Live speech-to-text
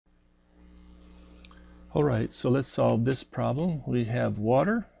Alright, so let's solve this problem. We have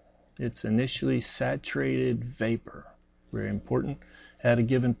water. It's initially saturated vapor, very important, at a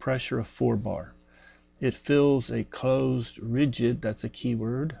given pressure of 4 bar. It fills a closed, rigid, that's a key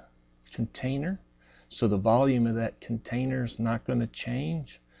word, container. So the volume of that container is not going to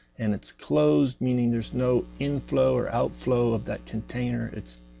change. And it's closed, meaning there's no inflow or outflow of that container.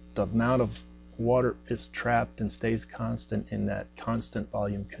 It's the amount of water is trapped and stays constant in that constant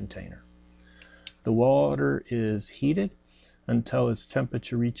volume container. The water is heated until its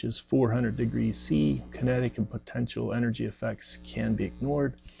temperature reaches 400 degrees C. Kinetic and potential energy effects can be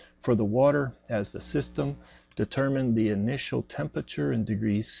ignored. For the water as the system, determine the initial temperature in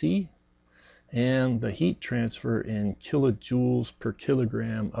degrees C and the heat transfer in kilojoules per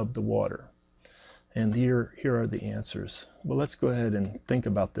kilogram of the water. And here are the answers. Well, let's go ahead and think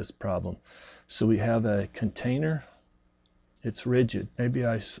about this problem. So we have a container. It's rigid. Maybe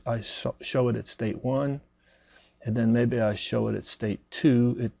I show it at state 1, and then maybe I show it at state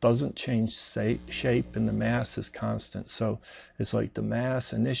 2. It doesn't change shape, and the mass is constant. So it's like the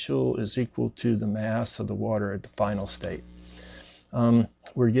mass initial is equal to the mass of the water at the final state.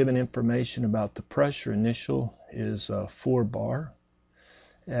 We're given information about the pressure. Initial is 4 bar.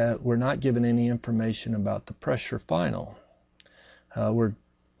 We're not given any information about the pressure final. We're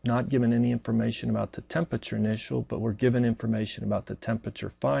not given any information about the temperature initial, but we're given information about the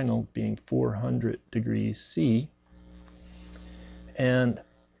temperature final being 400 degrees C. And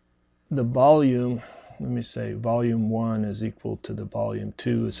the volume, let me say volume 1 is equal to the volume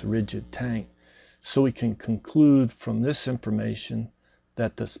 2. It's a rigid tank. So we can conclude from this information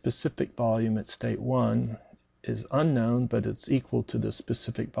that the specific volume at state 1 is unknown, but it's equal to the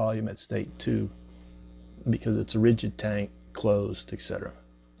specific volume at state 2 because it's a rigid tank, closed, etc.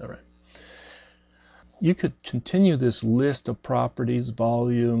 All right. You could continue this list of properties: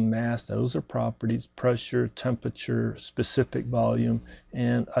 volume, mass, those are properties, pressure, temperature, specific volume,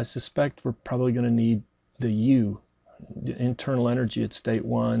 and I suspect we're probably going to need the U, the internal energy at state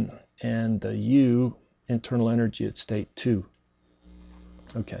 1, and the U, internal energy at state 2.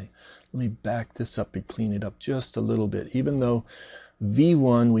 Okay, let me back this up and clean it up just a little bit. Even though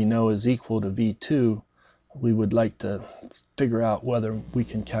V1 we know is equal to V2, we would like to figure out whether we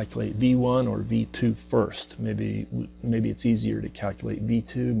can calculate V1 or V2 first. Maybe it's easier to calculate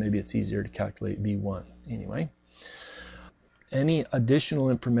V2, maybe it's easier to calculate V1. Anyway, any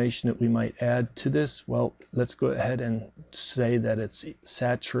additional information that we might add to this? Well, let's go ahead and say that it's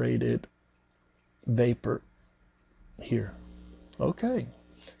saturated vapor here. Okay,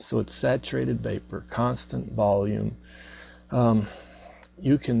 so it's saturated vapor, constant volume.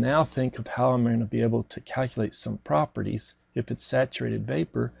 You can now think of how I'm going to be able to calculate some properties. If it's saturated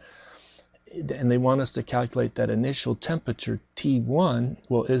vapor and they want us to calculate that initial temperature T1,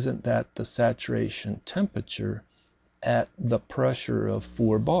 well, isn't that the saturation temperature at the pressure of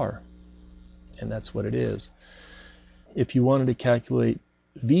 4 bar? And that's what it is. If you wanted to calculate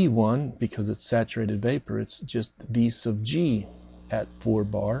V1, because it's saturated vapor, it's just V sub G at 4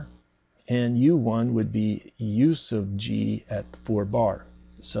 bar, and U1 would be U sub G at 4 bar.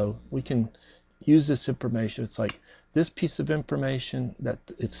 So we can use this information. It's like this piece of information that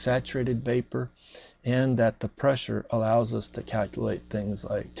it's saturated vapor and that the pressure allows us to calculate things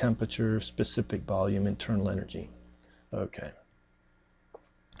like temperature, specific volume, internal energy. Okay.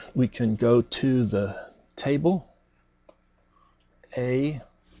 We can go to the table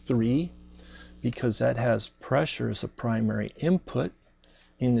A3 because that has pressure as a primary input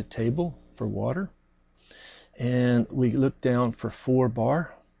in the table for water. And we look down for 4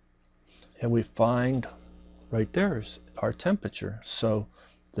 bar and we find right there is our temperature. So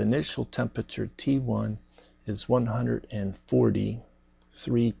the initial temperature T1 is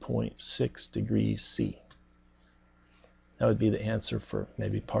 143.6 degrees C. That would be the answer for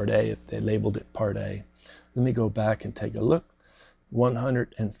maybe part A if they labeled it part A. Let me go back and take a look.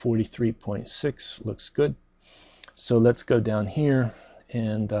 143.6 looks good. So let's go down here,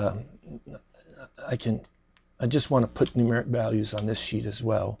 and I just want to put numeric values on this sheet as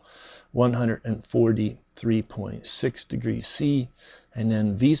well. 143.6 degrees C, and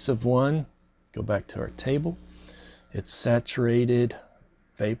then V sub 1, go back to our table. It's saturated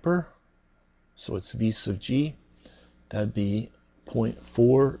vapor, so it's V sub G. That'd be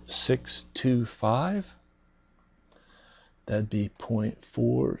 0.4625. That'd be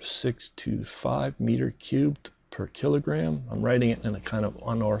 0.4625 meter cubed per kilogram. I'm writing it in a kind of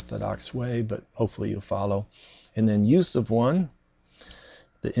unorthodox way, but hopefully you'll follow. And then U sub 1,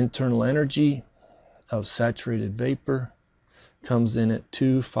 the internal energy of saturated vapor comes in at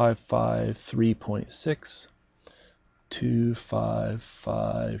 2553.6.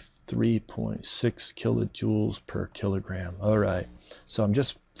 0.2553.6 kilojoules per kilogram. All right, so I'm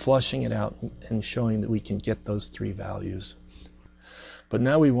just flushing it out and showing that we can get those three values. But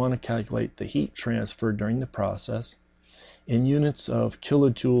now we want to calculate the heat transfer during the process in units of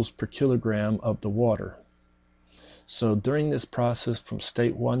kilojoules per kilogram of the water. So during this process from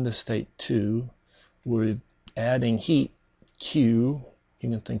state 1 to state 2, we're adding heat, Q. You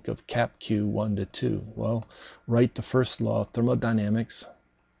can think of cap Q 1 to 2. Well, write the first law of thermodynamics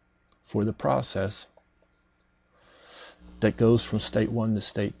for the process that goes from state 1 to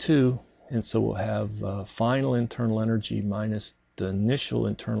state 2. And so we'll have final internal energy minus the initial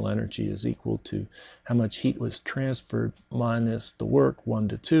internal energy is equal to how much heat was transferred minus the work, 1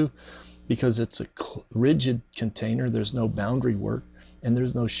 to 2. Because it's a rigid container, there's no boundary work, and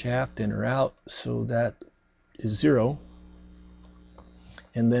there's no shaft in or out, so that is 0.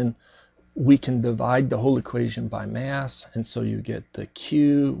 And then we can divide the whole equation by mass, and so you get the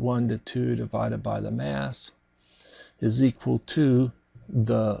Q 1 to 2 divided by the mass is equal to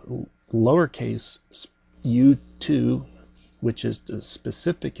the lowercase u2, which is the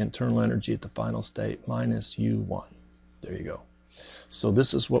specific internal energy at the final state, minus u1. There you go. So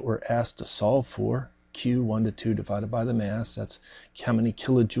this is what we're asked to solve for. Q 1 to 2 divided by the mass. That's how many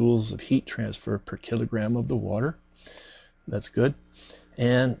kilojoules of heat transfer per kilogram of the water. That's good.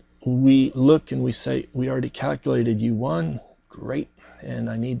 And we look and we say, we already calculated U1. Great. And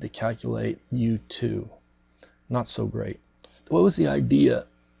I need to calculate U2. Not so great. What was the idea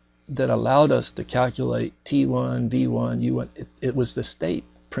that allowed us to calculate T1, V1, U1? It was the state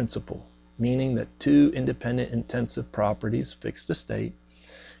principle, meaning that two independent intensive properties fix the state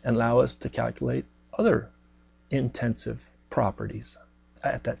and allow us to calculate other intensive properties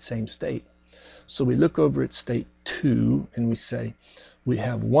at that same state. So we look over at state 2 and we say we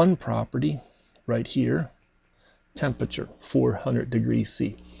have one property right here, temperature 400 degrees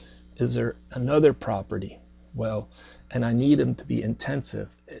C. Is there another property? Well, and I need them to be intensive.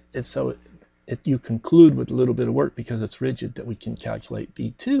 You conclude with a little bit of work because it's rigid that we can calculate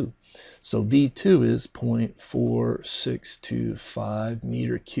V2. So V2 is 0.4625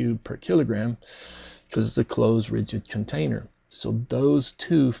 meter cubed per kilogram because it's a closed rigid container. So those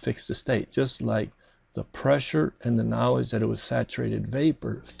two fix the state, just like the pressure and the knowledge that it was saturated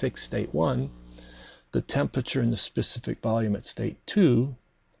vapor fixed state 1, the temperature and the specific volume at state 2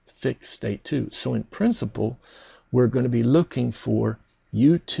 fixed state 2. So in principle, we're going to be looking for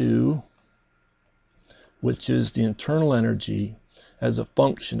U2, which is the internal energy as a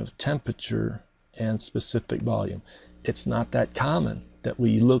function of temperature and specific volume. It's not that common that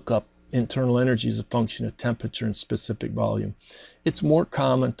we look up internal energy as a function of temperature and specific volume. It's more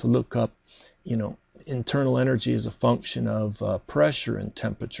common to look up, internal energy as a function of pressure and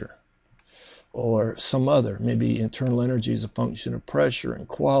temperature, or some other, maybe internal energy as a function of pressure and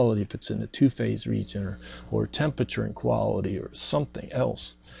quality if it's in the two-phase region, or temperature and quality, or something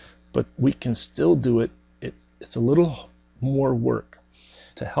else. But we can still do it. It's a little more work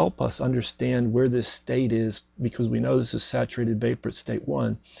to help us understand where this state is, because we know this is saturated vapor at state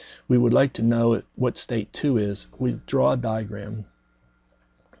 1. We would like to know what state 2 is. We draw a diagram,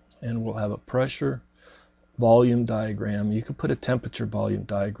 and we'll have a pressure volume diagram. You could put a temperature volume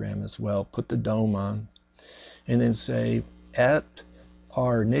diagram as well. Put the dome on, and then say at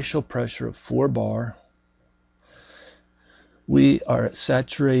our initial pressure of 4 bar, we are at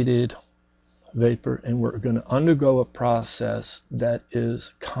saturated vapor, and we're going to undergo a process that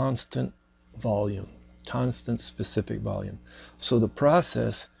is constant volume, constant specific volume. So the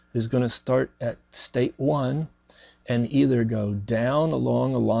process is going to start at state 1 and either go down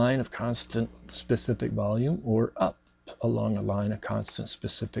along a line of constant specific volume or up along a line of constant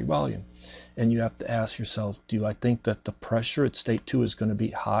specific volume. And you have to ask yourself, do I think that the pressure at state 2 is going to be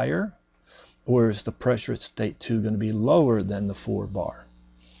higher, or is the pressure at state 2 going to be lower than the 4 bar?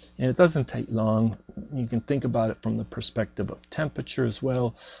 And it doesn't take long. You can think about it from the perspective of temperature as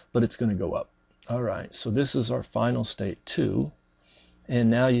well, but it's going to go up. All right, so this is our final state 2.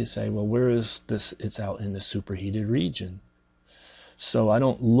 And now you say, well, where is this? It's out in the superheated region. So I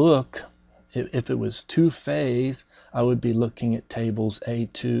don't look, if it was two-phase, I would be looking at tables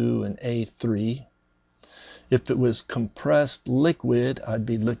A2 and A3. If it was compressed liquid, I'd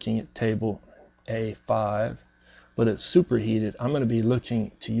be looking at table A5. But it's superheated, I'm going to be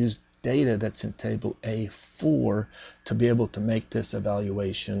looking to use data that's in table A4 to be able to make this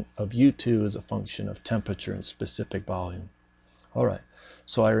evaluation of U2 as a function of temperature and specific volume. All right,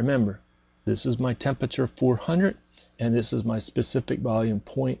 so I remember this is my temperature 400 and this is my specific volume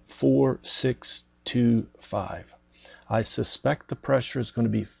 0.4625. I suspect the pressure is going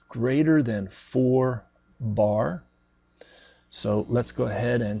to be greater than 4 bar. So let's go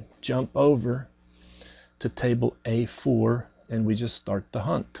ahead and jump over to table A4, and we just start the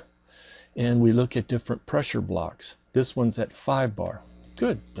hunt. And we look at different pressure blocks. This one's at 5 bar.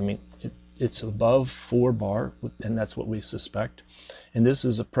 Good. I mean, it's above 4 bar, and that's what we suspect. And this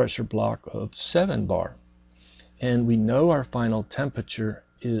is a pressure block of 7 bar. And we know our final temperature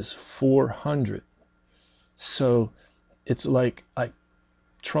is 400. So it's like I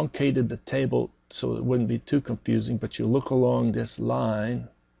truncated the table so it wouldn't be too confusing, but you look along this line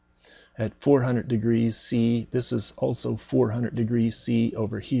at 400 degrees C. This is also 400 degrees C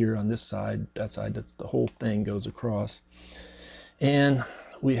over here on this side. That side, that's the whole thing goes across. And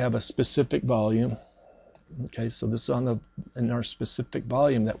we have a specific volume. Okay, so this in our specific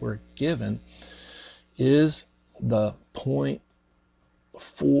volume that we're given is the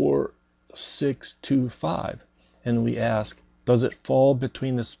 0.4625. And we ask, does it fall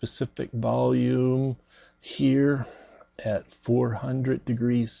between the specific volume here at 400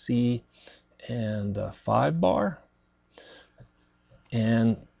 degrees C and 5 bar,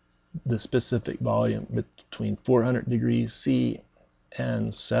 and the specific volume between 400 degrees C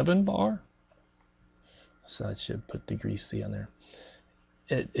and 7 bar? So I should put degrees C on there.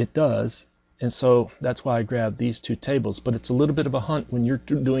 It does, and so that's why I grabbed these two tables. But it's a little bit of a hunt when you're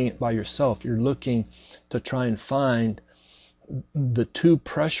doing it by yourself. You're looking to try and find the two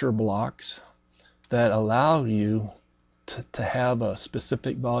pressure blocks that allow you to have a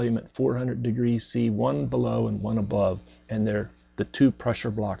specific volume at 400 degrees C, one below and one above, and they're the two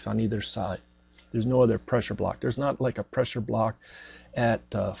pressure blocks on either side. There's no other pressure block. There's not like a pressure block at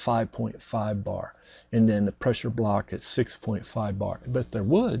 5.5 bar and then the pressure block at 6.5 bar. But if there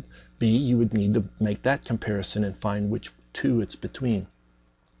would be, you would need to make that comparison and find which two it's between.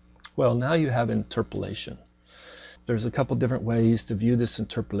 Well, now you have interpolation. There's a couple different ways to view this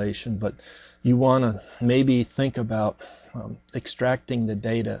interpolation, but you want to maybe think about extracting the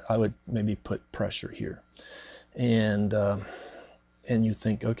data. I would maybe put pressure here, and you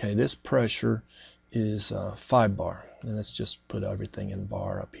think, okay, this pressure is 5 bar, and let's just put everything in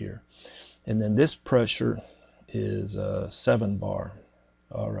bar up here, and then this pressure is 7 bar.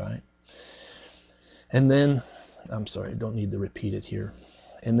 All right, and then I'm sorry, don't need to repeat it here.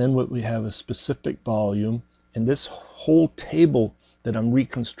 And then what we have is specific volume. And this whole table that I'm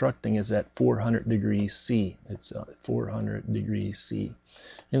reconstructing is at 400 degrees C. It's 400 degrees C.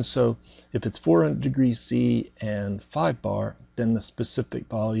 And so if it's 400 degrees C and 5 bar, then the specific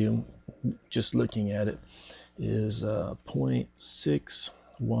volume, just looking at it, is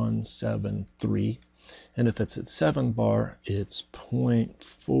 0.6173. And if it's at 7 bar, it's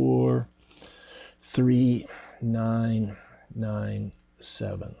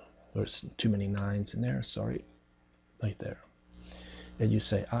 0.3997. There's too many nines in there, sorry, right there. And you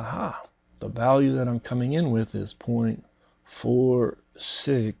say, aha, the value that I'm coming in with is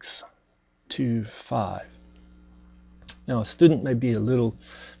 0.4625. Now, a student may be a little,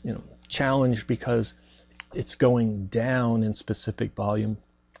 challenged because it's going down in specific volume,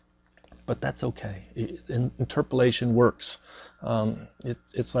 but that's okay. Interpolation works.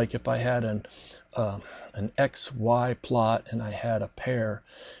 It's like if I had an XY plot and I had a pair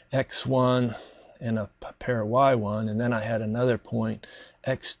X1 and a pair Y1, and then I had another point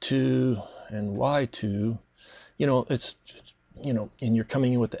X2 and Y2, and you're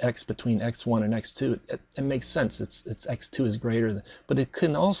coming in with the X between X1 and X2, it makes sense. It's X2 is greater than, but it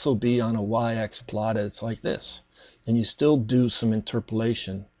can also be on a YX plot. It's like this, and you still do some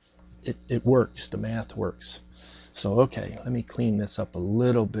interpolation. It works, the math works. So, okay, let me clean this up a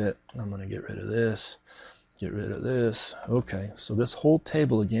little bit. I'm going to get rid of this, get rid of this. Okay, so this whole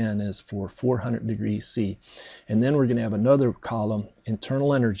table again is for 400 degrees C. And then we're going to have another column,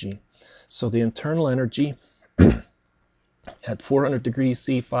 internal energy. So the internal energy at 400 degrees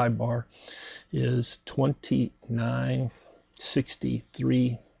C, 5 bar, is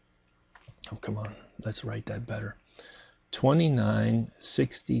 2963. Oh, come on, let's write that better.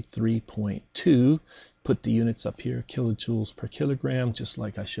 2963.2. Put the units up here, kilojoules per kilogram, just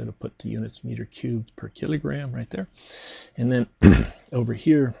like I should have put the units meter cubed per kilogram right there. And then over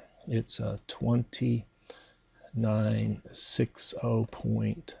here, it's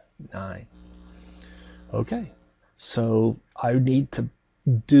 2960.9. Okay, so I need to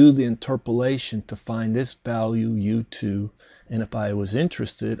do the interpolation to find this value U2, and if I was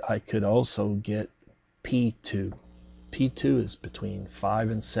interested, I could also get P2. P2 is between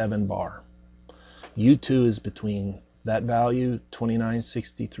 5 and 7 bar. U2 is between that value,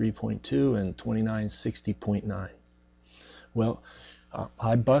 2963.2 and 2960.9. Well,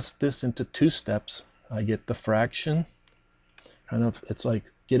 I bust this into two steps. I get the fraction, kind of, it's like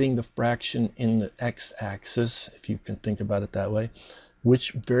getting the fraction in the x-axis, if you can think about it that way.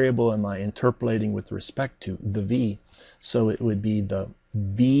 Which variable am I interpolating with respect to? The v. So it would be the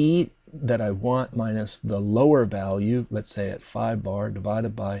v that I want minus the lower value, let's say at 5 bar,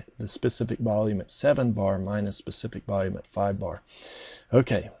 divided by the specific volume at 7 bar minus specific volume at 5 bar.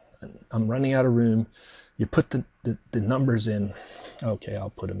 Okay, I'm running out of room. You put the numbers in. Okay, I'll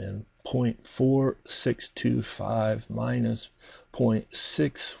put them in. 0.4625 minus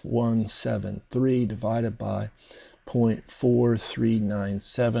 0.6173 divided by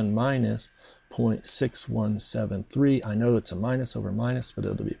 0.4397 minus 0.6173. I know it's a minus over minus, but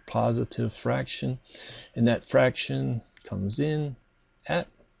it'll be a positive fraction. And that fraction comes in at,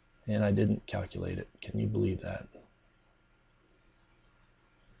 and I didn't calculate it. Can you believe that?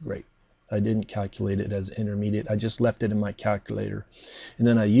 Great. I didn't calculate it as intermediate. I just left it in my calculator. And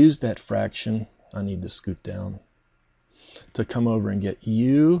then I used that fraction, I need to scoot down, to come over and get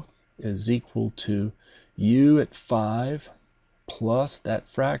u is equal to u at 5 plus that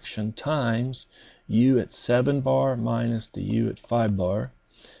fraction times u at 7 bar minus the u at 5 bar.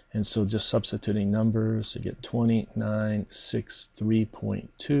 And so just substituting numbers, you get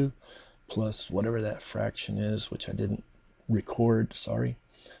 2963.2 plus whatever that fraction is, which I didn't record, sorry.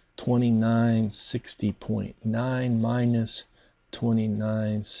 2960.9 minus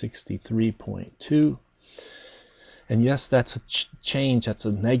 2963.2. And yes, that's a change, that's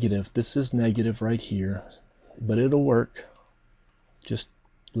a negative. This is negative right here, but it'll work. Just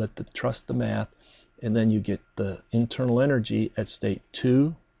trust the math. And then you get the internal energy at state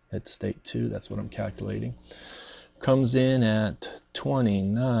 2. At state 2, that's what I'm calculating. Comes in at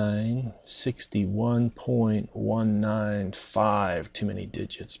 2961.195. Too many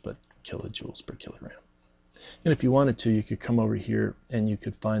digits, but kilojoules per kilogram. And if you wanted to, you could come over here and you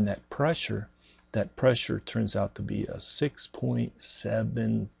could find that pressure. That pressure turns out to be a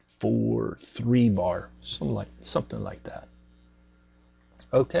 6.743 bar, something like that.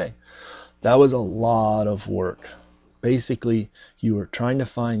 Okay, that was a lot of work. Basically, you were trying to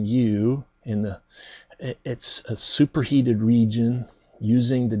find U in the, it's a superheated region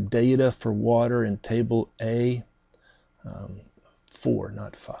using the data for water in table A4,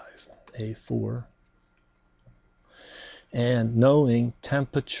 not 5, A4, and knowing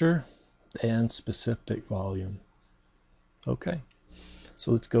temperature and specific volume. Okay,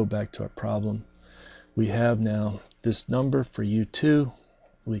 so let's go back to our problem. We have now this number for U2.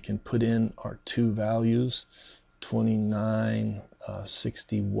 We can put in our two values,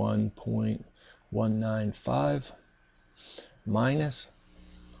 2961.195 minus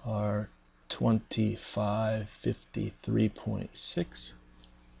our 2553.6,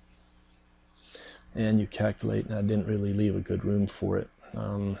 and you calculate, and I didn't really leave a good room for it.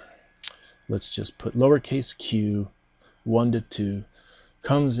 Let's just put lowercase q, 1 to 2,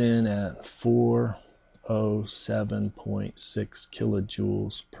 comes in at 407.6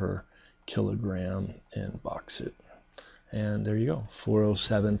 kilojoules per kilogram, and box it. And there you go,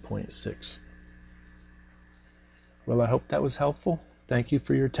 407.6. Well, I hope that was helpful. Thank you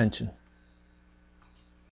for your attention.